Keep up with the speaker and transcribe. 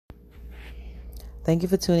Thank you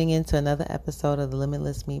for tuning in to another episode of the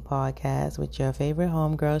Limitless Me podcast with your favorite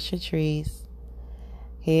homegirl, Shatrice.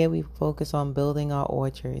 Here we focus on building our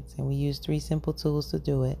orchards, and we use 3 simple tools to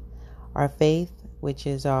do it. Our faith, which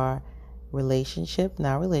is our relationship,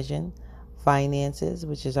 not religion. Finances,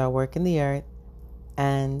 which is our work in the earth.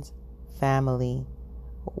 And family.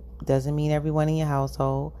 Doesn't mean everyone in your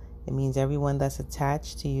household. It means everyone that's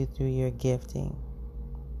attached to you through your gifting.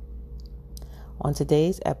 On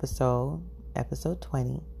today's episode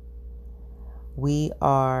 20, we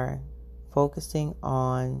are focusing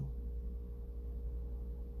on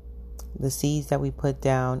the seeds that we put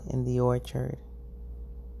down in the orchard.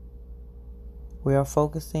 We are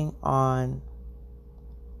focusing on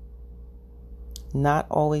not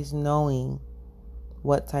always knowing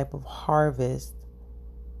what type of harvest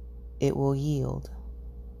it will yield.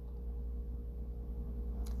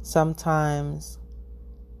 Sometimes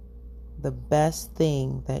the best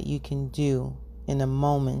thing that you can do in a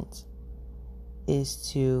moment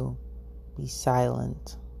is to be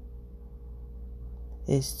silent,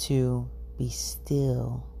 is to be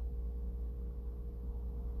still.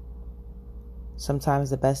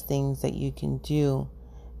 Sometimes the best things that you can do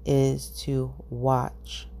is to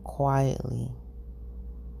watch quietly.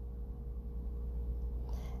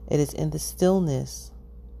 It is in the stillness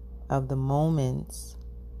of the moments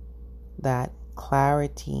that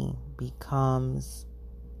clarity becomes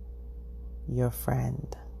your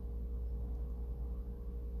friend.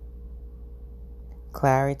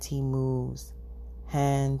 Clarity moves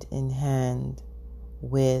hand in hand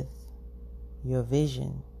with your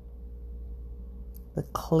vision. The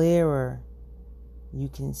clearer you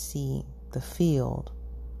can see the field,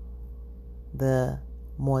 the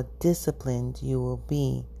more disciplined you will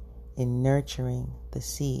be in nurturing the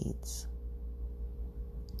seeds.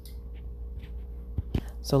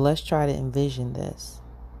 So let's try to envision this.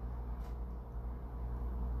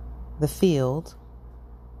 The field,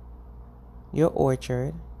 your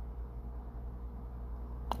orchard,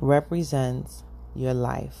 represents your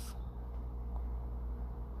life,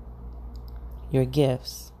 your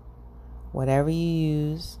gifts, whatever you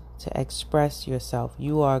use to express yourself.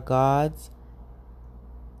 You are God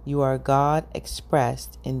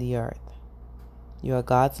expressed in the earth. You are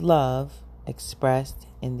God's love expressed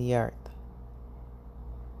in the earth.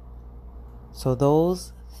 So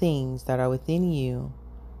those things that are within you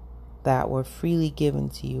that were freely given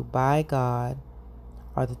to you by God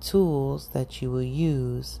are the tools that you will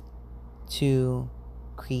use to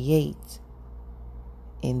create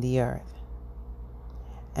in the earth.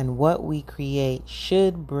 And what we create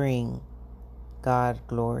should bring God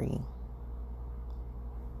glory.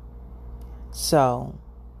 So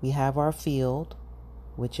we have our field,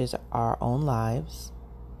 which is our own lives,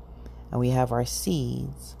 and we have our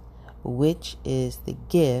seeds, which is the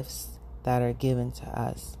gifts that are given to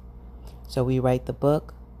us. So we write the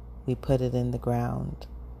book, we put it in the ground.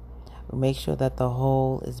 We make sure that the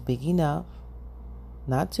hole is big enough,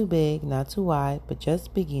 not too big, not too wide, but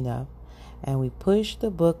just big enough. And we push the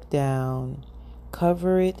book down,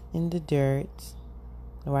 cover it in the dirt,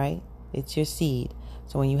 right? It's your seed.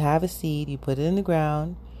 So when you have a seed, you put it in the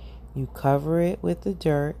ground, you cover it with the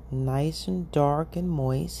dirt, nice and dark and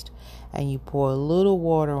moist, and you pour a little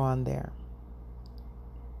water on there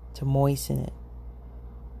to moisten it.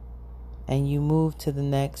 And you move to the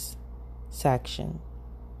next section.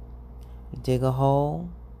 You dig a hole,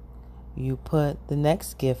 you put the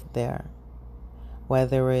next gift there,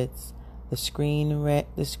 whether it's the screenplay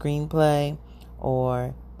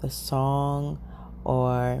or the song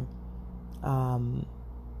or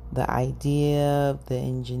the idea, the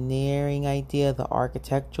engineering idea, the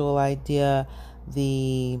architectural idea,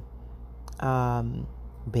 the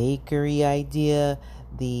bakery idea,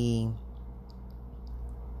 the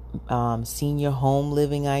senior home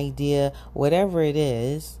living idea, whatever it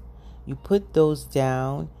is, you put those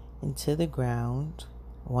down into the ground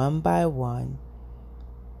one by one.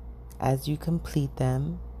 As you complete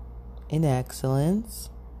them in excellence,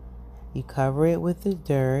 you cover it with the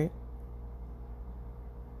dirt.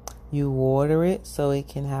 You water it so it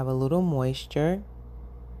can have a little moisture.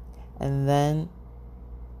 And then,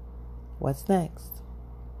 what's next?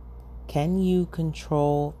 Can you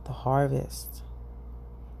control the harvest?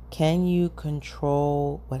 Can you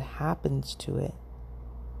control what happens to it?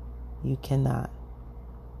 You cannot.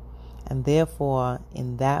 And therefore,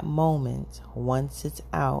 in that moment, once it's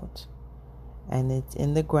out and it's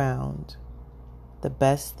in the ground, the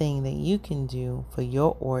best thing that you can do for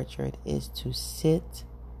your orchard is to sit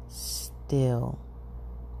still.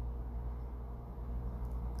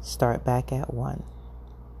 Start back at 1.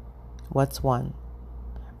 What's 1?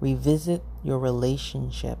 Revisit your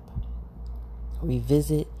relationship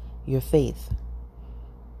revisit your faith.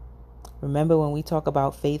 Remember, when we talk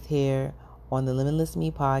about faith here on the Limitless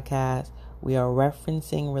Me podcast, we are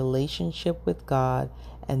referencing relationship with God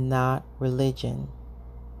and not religion.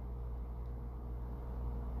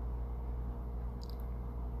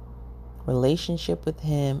 Relationship with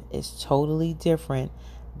Him is totally different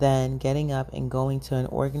than getting up and going to an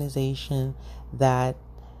organization that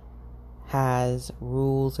has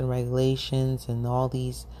rules and regulations and all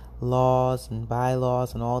these laws and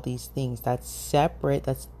bylaws and all these things. That's separate,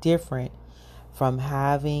 that's different from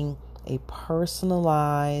having a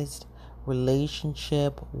personalized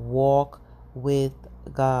relationship walk with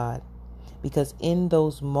God. Because in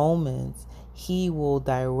those moments, He will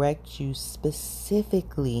direct you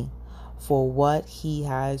specifically for what He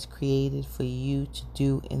has created for you to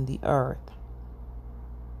do in the earth.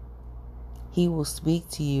 He will speak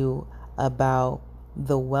to you about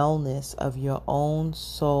the wellness of your own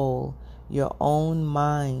soul, your own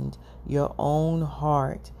mind, your own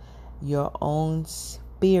heart, your own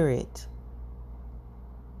spirit.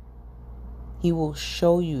 He will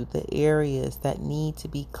show you the areas that need to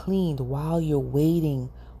be cleaned while you're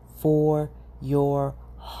waiting for your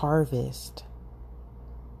harvest.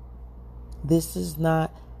 This is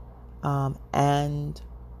not or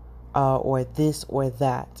this or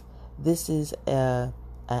that. This is a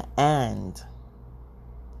and.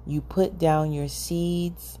 You put down your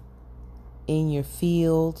seeds in your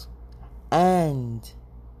field and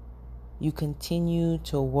you continue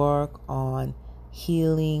to work on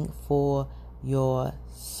healing for your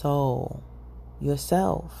soul,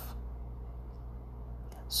 yourself.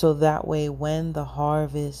 So that way when the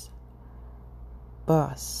harvest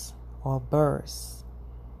bursts or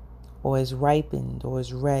is ripened or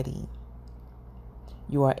is ready,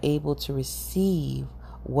 you are able to receive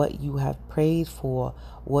what you have prayed for,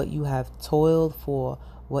 what you have toiled for,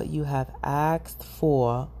 what you have asked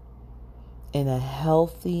for in a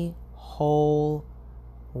healthy, whole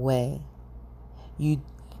way.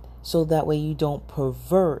 So that way you don't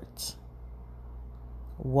pervert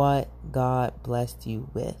what God blessed you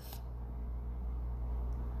with.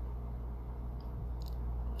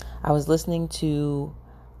 I was listening to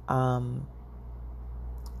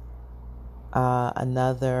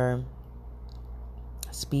another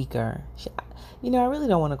speaker. I really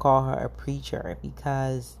don't want to call her a preacher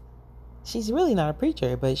because she's really not a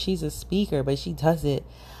preacher, but she's a speaker, but she does it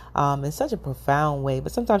in such a profound way.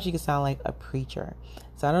 But sometimes she can sound like a preacher.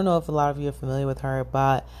 So I don't know if a lot of you are familiar with her,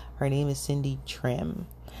 but her name is Cindy Trim.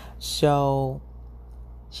 So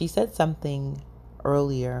she said something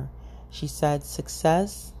earlier. She said,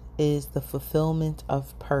 success is the fulfillment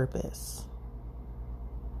of purpose.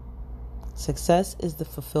 Success is the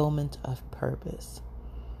fulfillment of purpose.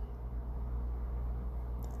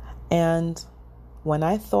 And when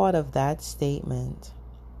I thought of that statement,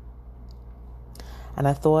 and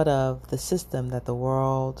I thought of the system that the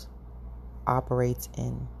world operates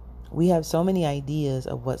in, we have so many ideas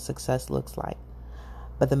of what success looks like.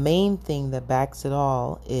 But the main thing that backs it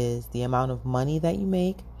all is the amount of money that you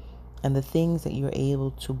make and the things that you're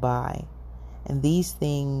able to buy. And these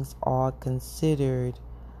things are considered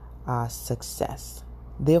success.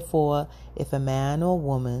 Therefore, if a man or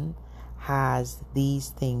woman has these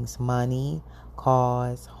things, money,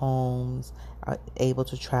 cars, homes, are able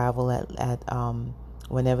to travel at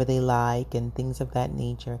whenever they like and things of that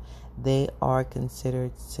nature, they are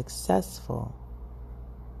considered successful.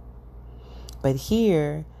 But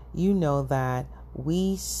here, you know that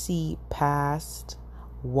we see past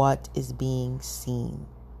what is being seen.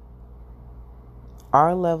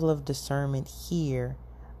 Our level of discernment here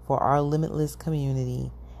for our limitless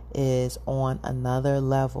community is on another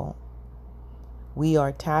level. We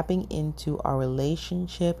are tapping into our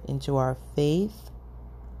relationship, into our faith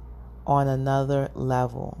on another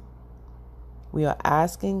level. We are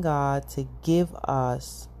asking God to give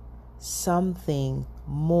us something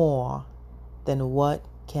more than what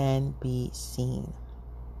can be seen.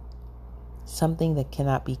 Something that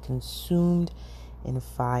cannot be consumed in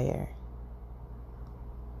fire.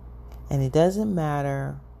 And it doesn't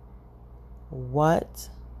matter what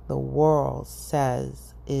the world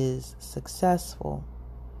says is successful.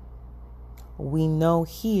 We know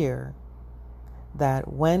here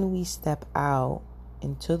that when we step out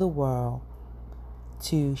into the world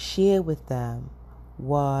to share with them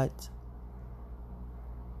what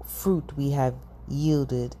fruit we have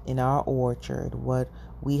yielded in our orchard, what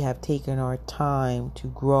we have taken our time to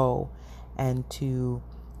grow and to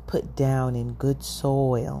put down in good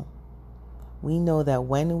soil, we know that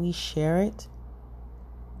when we share it,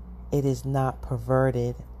 it is not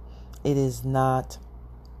perverted, it is not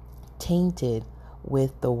tainted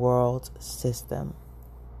with the world system.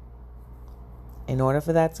 In order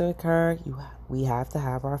for that to occur, we have to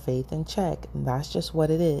have our faith in check. And that's just what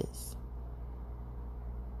it is.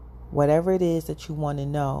 Whatever it is that you want to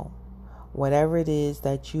know, whatever it is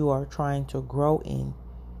that you are trying to grow in,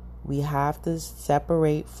 we have to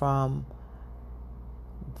separate from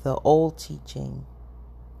the old teaching.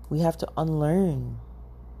 We have to unlearn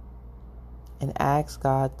and ask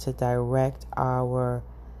God to direct our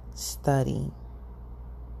study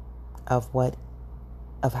of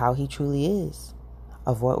how He truly is,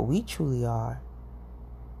 of what we truly are.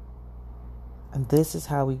 And this is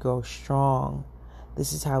how we grow strong.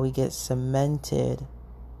 This is how we get cemented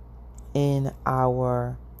in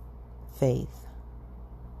our faith.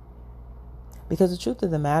 Because the truth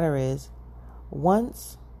of the matter is,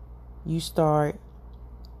 once you start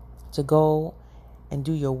to go and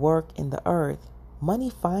do your work in the earth, money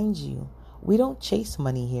finds you. We don't chase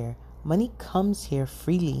money here. Money comes here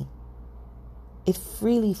freely. It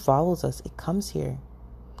freely follows us. It comes here.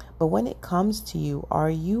 But when it comes to you, are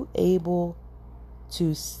you able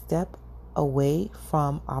to step away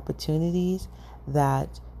from opportunities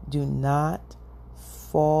that do not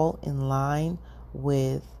fall in line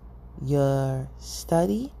with your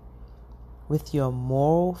study, with your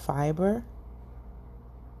moral fiber,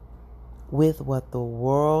 with what the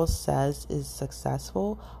world says is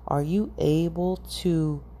successful? Are you able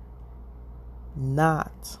to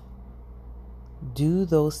not do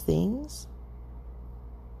those things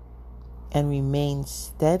and remain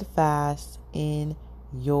steadfast in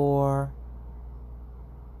your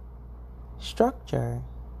structure?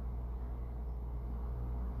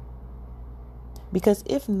 Because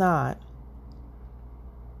if not,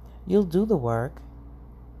 you'll do the work,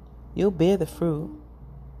 you'll bear the fruit,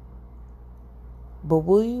 but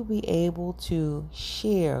will you be able to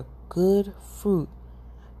share good fruit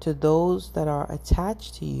to those that are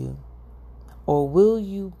attached to you? Or will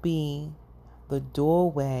you be the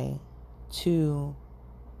doorway to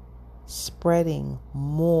spreading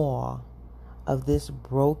more of this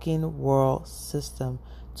broken world system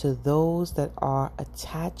to those that are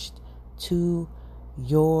attached to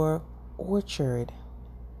your orchard?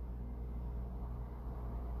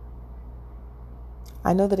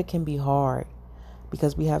 I know that it can be hard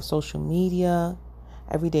because we have social media.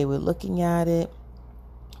 Every day we're looking at it.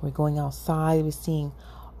 We're going outside. We're seeing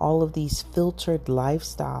all of these filtered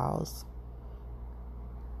lifestyles.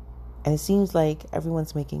 And it seems like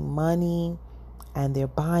everyone's making money and they're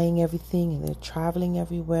buying everything and they're traveling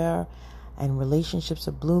everywhere and relationships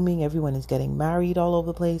are blooming. Everyone is getting married all over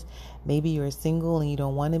the place. Maybe you're single and you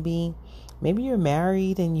don't want to be. Maybe you're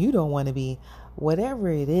married and you don't want to be. Whatever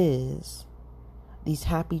it is, these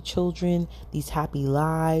happy children, these happy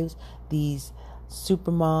lives, these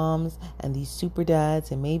super moms and these super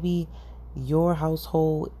dads, and maybe your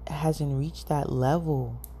household hasn't reached that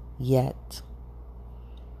level yet.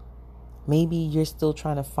 Maybe you're still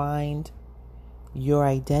trying to find your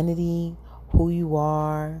identity, who you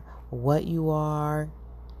are, what you are.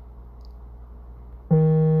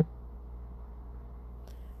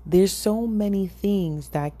 There's so many things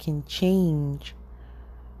that can change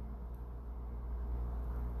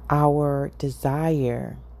our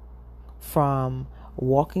desire from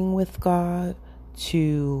walking with God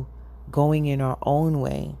to going in our own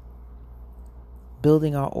way,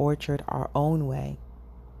 building our orchard our own way.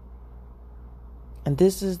 And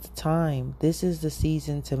this is the time, this is the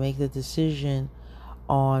season to make the decision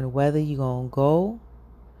on whether you're going to go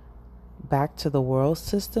back to the world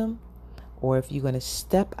system or if you're going to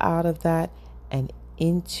step out of that and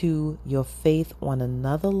into your faith on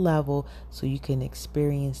another level so you can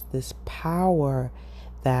experience this power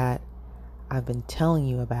that I've been telling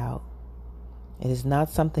you about. It is not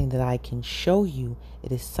something that I can show you.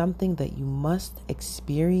 It is something that you must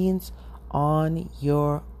experience on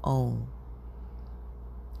your own.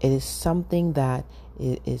 It is something that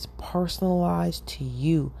it is personalized to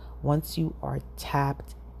you once you are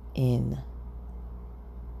tapped in.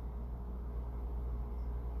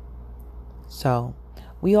 So,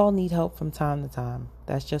 we all need help from time to time.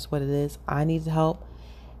 That's just what it is. I need help.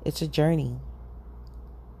 It's a journey.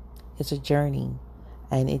 It's a journey.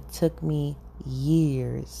 And it took me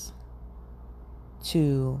years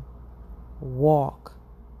to walk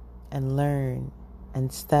and learn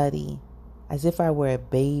and study as if I were a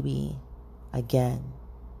baby again.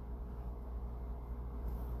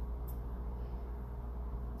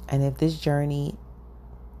 And if this journey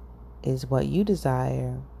is what you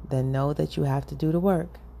desire, then know that you have to do the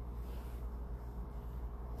work.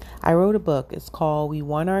 I wrote a book. It's called We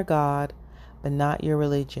Want Our God, But Not Your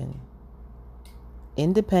Religion.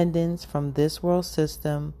 Independence from this world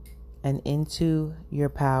system and into your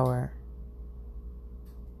power.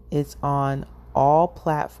 It's on all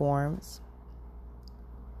platforms.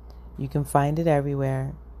 You can find it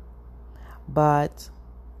everywhere. But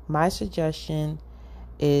my suggestion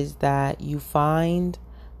is that you find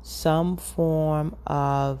some form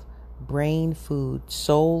of brain food,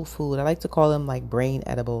 soul food. I like to call them like brain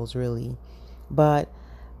edibles, really. But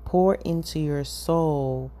pour into your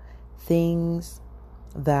soul things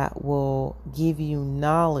that will give you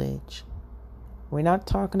knowledge. We're not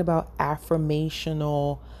talking about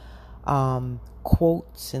affirmational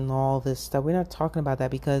quotes and all this stuff. We're not talking about that,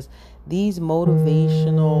 because these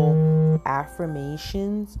motivational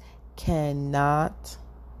affirmations cannot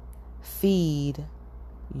feed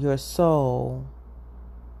your soul.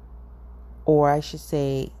 Or I should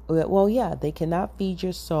say, well, yeah, they cannot feed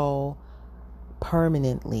your soul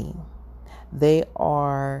permanently. They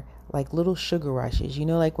are like little sugar rushes. You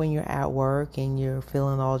know, like when you're at work and you're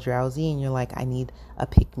feeling all drowsy and you're like, I need a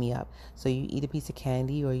pick-me-up. So you eat a piece of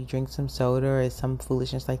candy or you drink some soda or some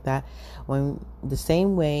foolishness like that. When the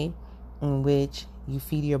same way in which you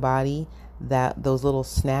feed your body that those little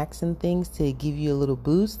snacks and things to give you a little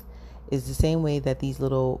boost is the same way that these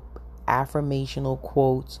little affirmational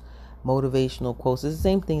quotes, motivational quotes, is the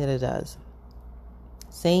same thing that it does.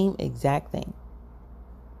 Same exact thing.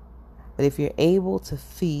 But if you're able to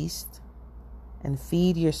feast and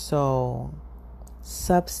feed your soul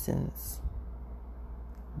substance,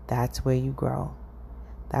 that's where you grow.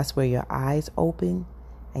 That's where your eyes open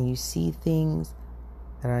and you see things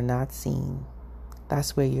that are not seen.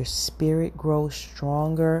 That's where your spirit grows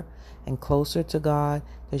stronger and closer to God,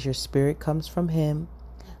 because your spirit comes from Him.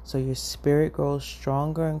 So your spirit grows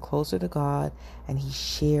stronger and closer to God, and He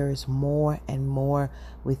shares more and more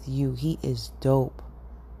with you. He is dope.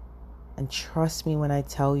 And trust me when I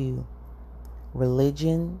tell you,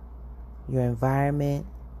 religion, your environment,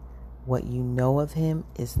 what you know of Him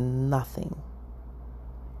is nothing.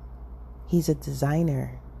 He's a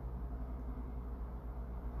designer.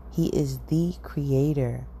 He is the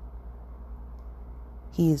creator.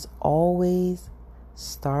 He is always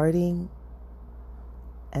starting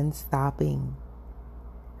and stopping.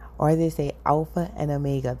 Or they say Alpha and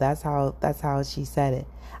Omega. That's how she said it.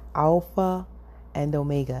 Alpha and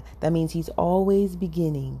Omega. That means He's always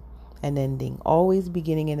beginning and ending. Always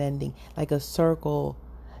beginning and ending. Like a circle,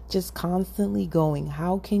 just constantly going.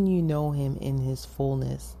 How can you know Him in His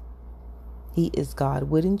fullness? He is God.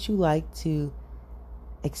 Wouldn't you like to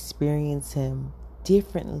experience Him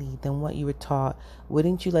differently than what you were taught?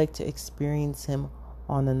 Wouldn't you like to experience Him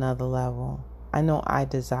on another level? I know I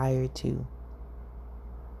desire to.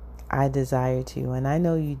 And I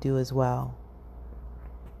know you do as well.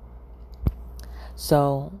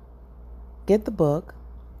 So, get the book.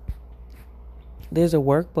 There's a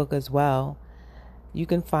workbook as well. You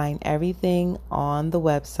can find everything on the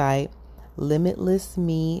website,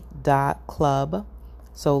 limitlessme.club.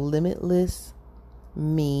 So,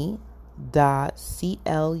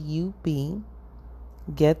 limitlessme.club.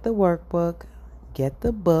 Get the workbook, get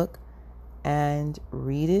the book, and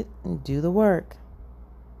read it and do the work.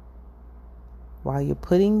 While you're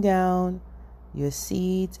putting down your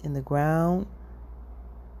seeds in the ground,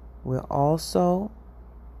 we're also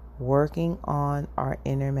working on our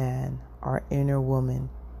inner man, our inner woman.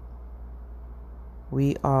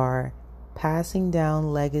 We are passing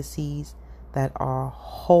down legacies that are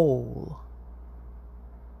whole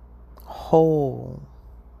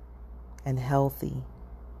and healthy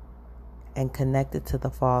and connected to the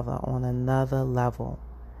Father on another level.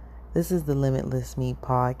 This is the Limitless Me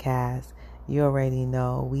podcast. You already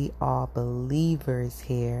know we are believers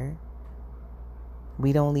here.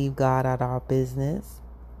 We don't leave God out of our business.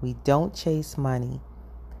 We don't chase money.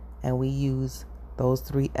 And we use those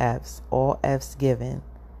 3 F's, all F's given.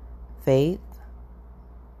 Faith,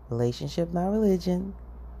 relationship, not religion.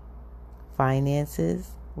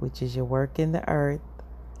 Finances, which is your work in the earth.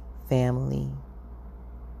 Family.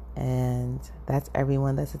 And that's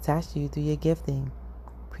everyone that's attached to you through your gifting.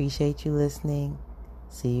 Appreciate you listening.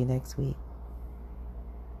 See you next week.